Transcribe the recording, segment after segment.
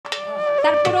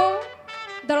তারপরও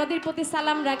দরদির প্রতি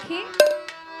সালাম রাখি।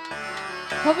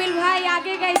 হবিল ভাই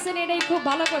আগে গাইছেন, এটাই খুব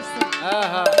ভালো করছেন।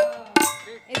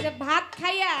 এই যে ভাত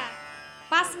খাইয়া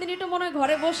 5 মিনিটও মনে হয়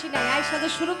ঘরে বসি নাই, আইসা যে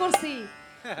শুরু করছি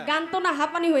গান তো না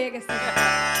হাঁপানি হয়ে গেছে।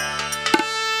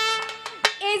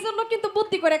 এই জন্য কিন্তু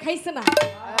বুদ্ধি করে খাইছে না,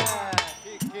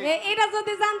 এটা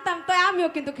যদি জানতাম তো আমিও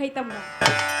কিন্তু খাইতাম না।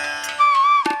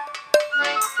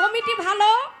 কমিটি ভালো,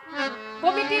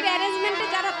 কমিটির অ্যারেঞ্জমেন্টে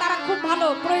যারা তারা খুব ভালো,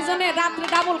 প্রয়োজনে রাত্রে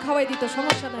ডাবল খাওয়াই দিত,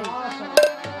 সমস্যা নাই।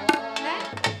 হ্যাঁ,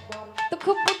 তো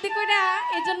খুব বুদ্ধি করে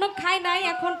এই জন্য খাই নাই,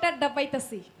 এখন টেড্ডা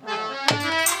পাইতাছি।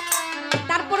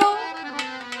 তারপরেও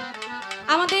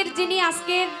আমাদের যিনি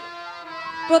আজকের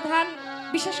প্রধান,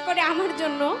 বিশেষ করে আমার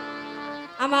জন্য,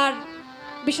 আমার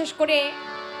বিশেষ করে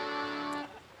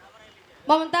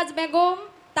মমতাজ বেগম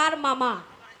তার মামা,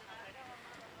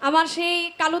 আমার সেই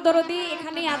কালু দরদি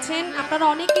এখানেই আছেন, আপনারা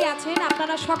অনেকেই আছেন,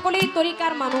 আপনারা সকলেই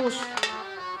তরিকার মানুষ।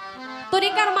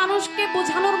 তরিকার মানুষকে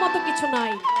বোঝানোর মতো কিছু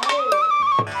নাই,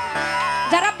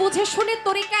 যারা বুঝে শুনে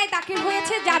তরিকায় দাখিল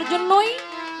হয়েছে, যার জন্যই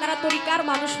তারা তরিকার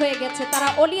মানুষ হয়ে গেছে, তারা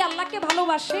অলি আল্লাহকে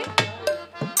ভালোবাসে।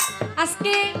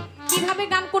 আজকে কিভাবে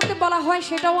গান করতে বলা হয়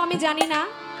সেটাও আমি জানি না,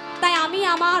 তাই আমি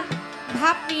আমার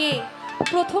ভাব নিয়ে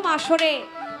প্রথম আসরে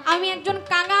আমি একজন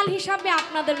কাঙাল হিসাবে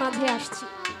আপনাদের মাঝে আসছি,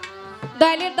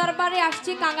 দয়ালের দরবারে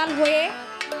আসছি কাঙাল হয়ে।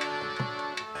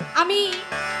 আমি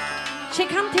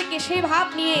সেখান থেকে সেই ভাব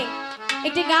নিয়ে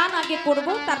একটি গান আগে করব,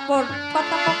 তারপর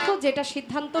কর্তাপক্ষ যেটা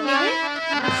সিদ্ধান্ত নেবে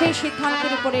সেই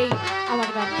সিদ্ধান্তের উপরেই আমার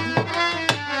গান।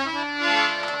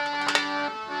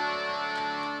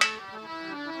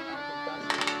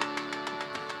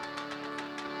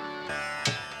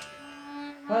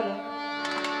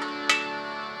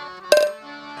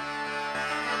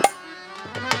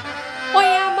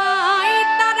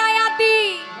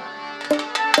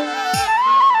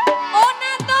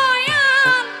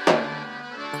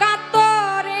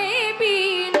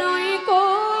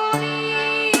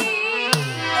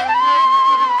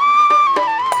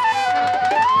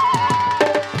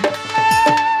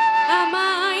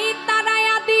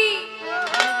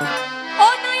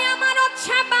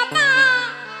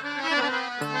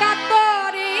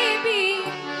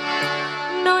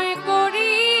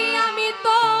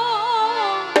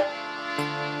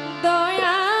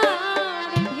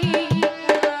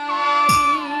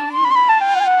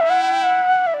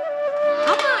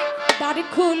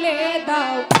 খুলে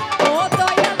দাও ও